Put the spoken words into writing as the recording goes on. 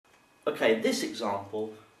Okay, this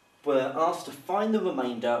example, we're asked to find the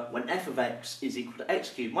remainder when f of x is equal to x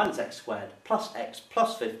cubed minus x squared plus x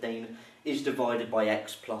plus 15 is divided by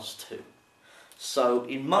x plus 2. So,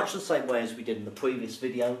 in much the same way as we did in the previous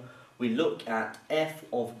video, we look at f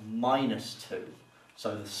of minus 2.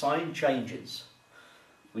 So the sign changes.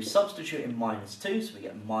 We substitute in minus 2, so we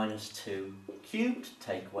get minus 2 cubed,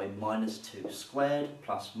 take away minus 2 squared,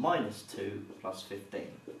 plus minus 2 plus 15.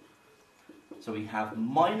 So we have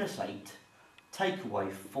minus 8, take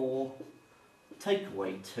away 4, take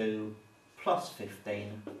away 2, plus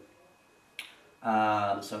 15.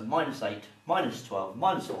 So minus 8, minus 12,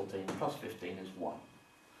 minus 14, plus 15 is 1.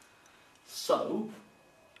 So,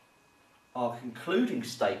 our concluding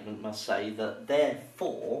statement must say that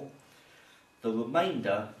therefore, the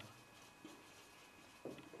remainder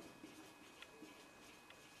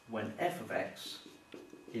when f of x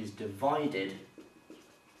is divided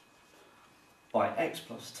by x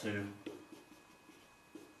plus 2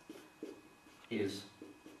 is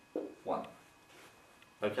 1.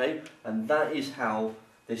 Okay, and that is how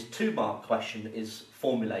this 2-mark question is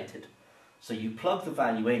formulated. So you plug the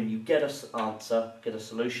value in, you get an answer, get a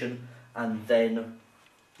solution, and then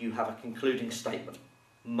you have a concluding statement,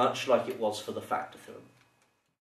 much like it was for the factor theorem.